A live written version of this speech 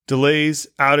Delays,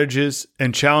 outages,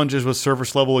 and challenges with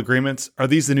service level agreements, are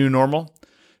these the new normal?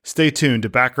 Stay tuned to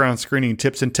Background Screening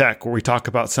Tips and Tech, where we talk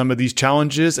about some of these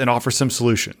challenges and offer some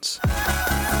solutions.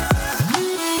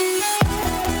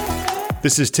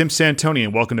 This is Tim Santoni,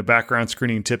 and welcome to Background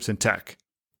Screening Tips and Tech.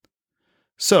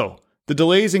 So, the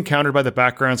delays encountered by the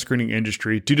background screening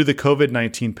industry due to the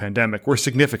COVID-19 pandemic were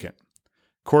significant.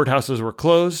 Courthouses were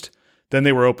closed, then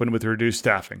they were opened with reduced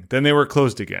staffing, then they were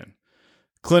closed again.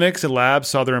 Clinics and labs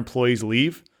saw their employees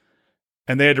leave,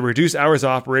 and they had to reduce hours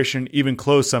of operation, even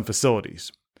close some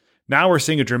facilities. Now we're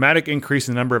seeing a dramatic increase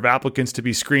in the number of applicants to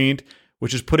be screened,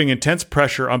 which is putting intense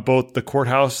pressure on both the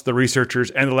courthouse, the researchers,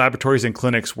 and the laboratories and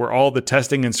clinics where all the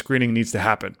testing and screening needs to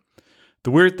happen. The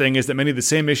weird thing is that many of the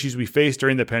same issues we faced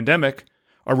during the pandemic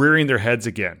are rearing their heads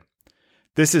again.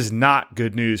 This is not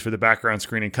good news for the background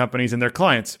screening companies and their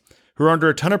clients, who are under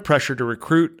a ton of pressure to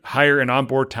recruit, hire, and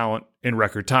onboard talent in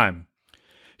record time.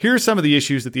 Here are some of the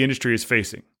issues that the industry is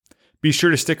facing. Be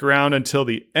sure to stick around until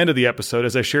the end of the episode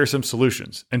as I share some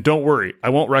solutions. And don't worry, I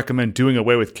won't recommend doing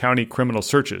away with county criminal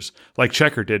searches like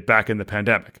Checker did back in the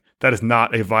pandemic. That is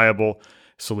not a viable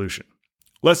solution.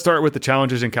 Let's start with the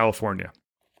challenges in California.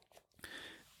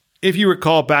 If you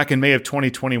recall, back in May of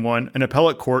 2021, an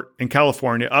appellate court in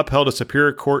California upheld a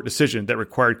Superior Court decision that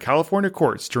required California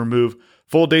courts to remove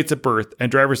full dates of birth and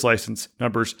driver's license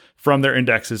numbers from their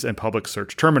indexes and public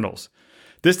search terminals.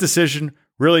 This decision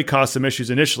really caused some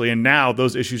issues initially, and now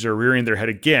those issues are rearing their head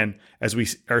again as we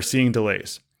are seeing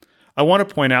delays. I want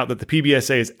to point out that the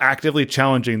PBSA is actively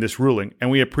challenging this ruling,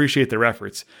 and we appreciate their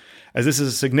efforts, as this is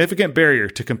a significant barrier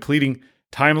to completing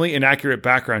timely and accurate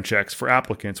background checks for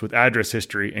applicants with address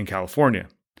history in California.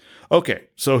 Okay,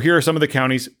 so here are some of the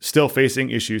counties still facing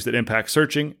issues that impact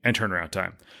searching and turnaround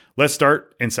time. Let's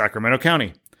start in Sacramento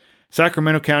County.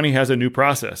 Sacramento County has a new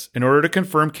process. In order to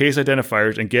confirm case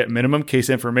identifiers and get minimum case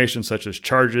information such as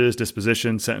charges,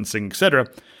 disposition, sentencing, etc.,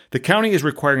 the county is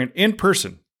requiring an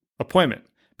in-person appointment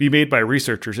be made by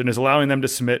researchers and is allowing them to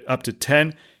submit up to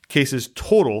 10 cases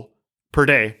total per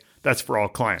day. That's for all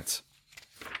clients.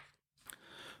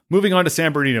 Moving on to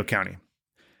San Bernardino County.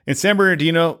 In San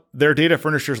Bernardino, their data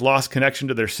furnishers lost connection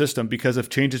to their system because of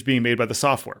changes being made by the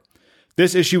software.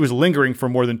 This issue was lingering for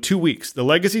more than 2 weeks. The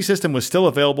legacy system was still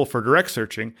available for direct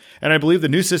searching, and I believe the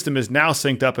new system is now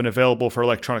synced up and available for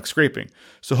electronic scraping.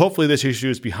 So hopefully this issue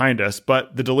is behind us,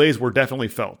 but the delays were definitely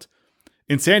felt.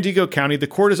 In San Diego County, the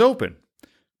court is open,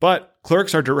 but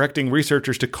clerks are directing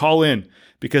researchers to call in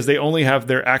because they only have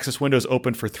their access windows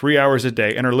open for 3 hours a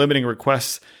day and are limiting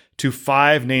requests to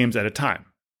 5 names at a time.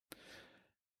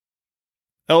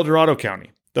 El Dorado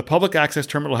County. The public access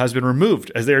terminal has been removed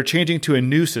as they are changing to a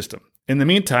new system. In the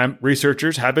meantime,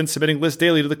 researchers have been submitting lists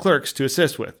daily to the clerks to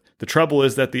assist with. The trouble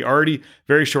is that the already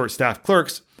very short-staffed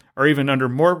clerks are even under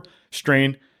more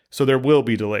strain, so there will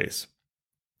be delays.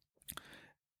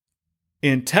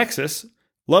 In Texas,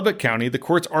 Lubbock County, the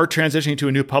courts are transitioning to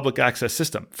a new public access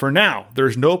system. For now, there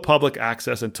is no public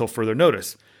access until further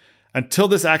notice. Until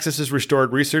this access is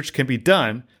restored, research can be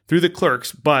done through the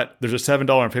clerks, but there's a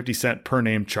 $7.50 per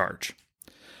name charge.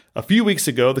 A few weeks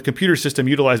ago, the computer system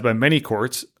utilized by many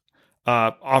courts,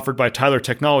 offered by Tyler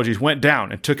Technologies, went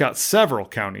down and took out several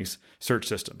counties' search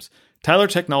systems. Tyler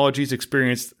Technologies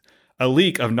experienced a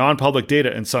leak of non-public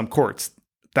data in some courts,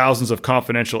 thousands of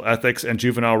confidential ethics and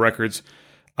juvenile records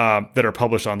that are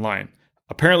published online.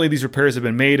 Apparently, these repairs have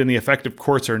been made, and the affected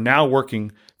courts are now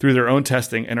working through their own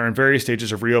testing and are in various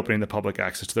stages of reopening the public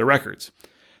access to their records.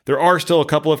 There are still a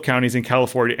couple of counties in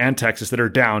California and Texas that are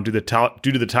down due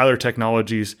to the Tyler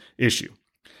Technologies issue.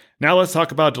 Now let's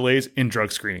talk about delays in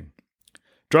drug screening.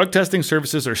 Drug testing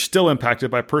services are still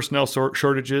impacted by personnel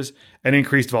shortages and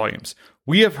increased volumes.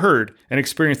 We have heard and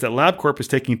experienced that LabCorp is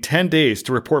taking 10 days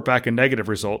to report back a negative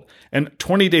result and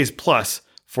 20 days plus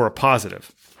for a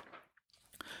positive.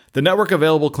 The network of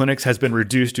available clinics has been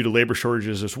reduced due to labor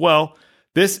shortages as well.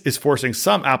 This is forcing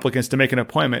some applicants to make an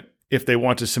appointment if they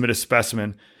want to submit a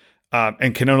specimen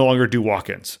and can no longer do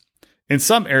walk-ins. In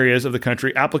some areas of the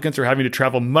country, applicants are having to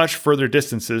travel much further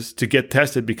distances to get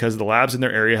tested because the labs in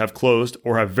their area have closed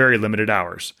or have very limited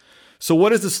hours. So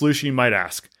what is the solution, you might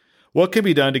ask? What can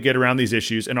be done to get around these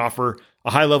issues and offer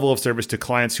a high level of service to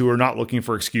clients who are not looking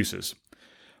for excuses?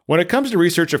 When it comes to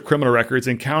research of criminal records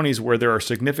in counties where there are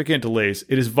significant delays,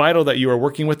 it is vital that you are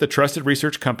working with a trusted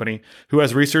research company who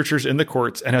has researchers in the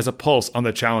courts and has a pulse on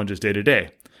the challenges day to day.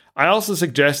 I also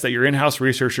suggest that your in-house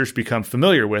researchers become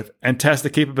familiar with and test the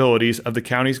capabilities of the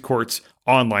county's courts'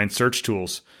 online search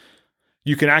tools.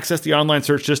 You can access the online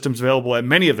search systems available at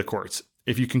many of the courts.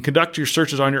 If you can conduct your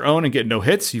searches on your own and get no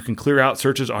hits, you can clear out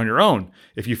searches on your own.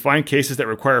 If you find cases that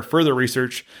require further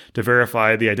research to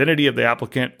verify the identity of the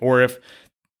applicant, or if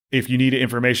If you need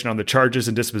information on the charges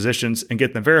and dispositions and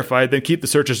get them verified, then keep the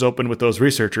searches open with those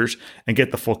researchers and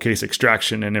get the full case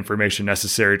extraction and information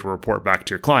necessary to report back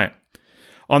to your client.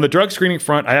 On the drug screening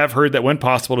front, I have heard that when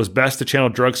possible, it is best to channel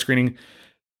drug screening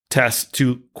tests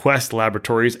to Quest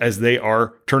Laboratories, as they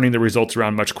are turning the results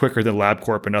around much quicker than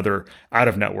LabCorp and other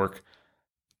out-of-network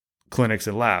clinics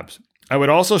and labs. I would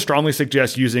also strongly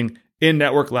suggest using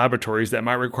in-network laboratories that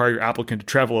might require your applicant to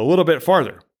travel a little bit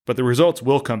farther, but the results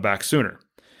will come back sooner.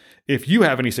 If you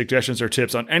have any suggestions or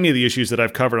tips on any of the issues that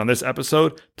I've covered on this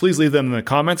episode, please leave them in the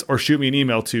comments or shoot me an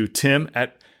email to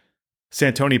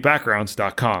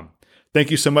tim@santonibackgrounds.com.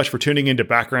 Thank you so much for tuning in to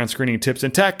Background Screening Tips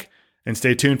in Tech, and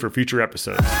stay tuned for future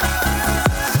episodes.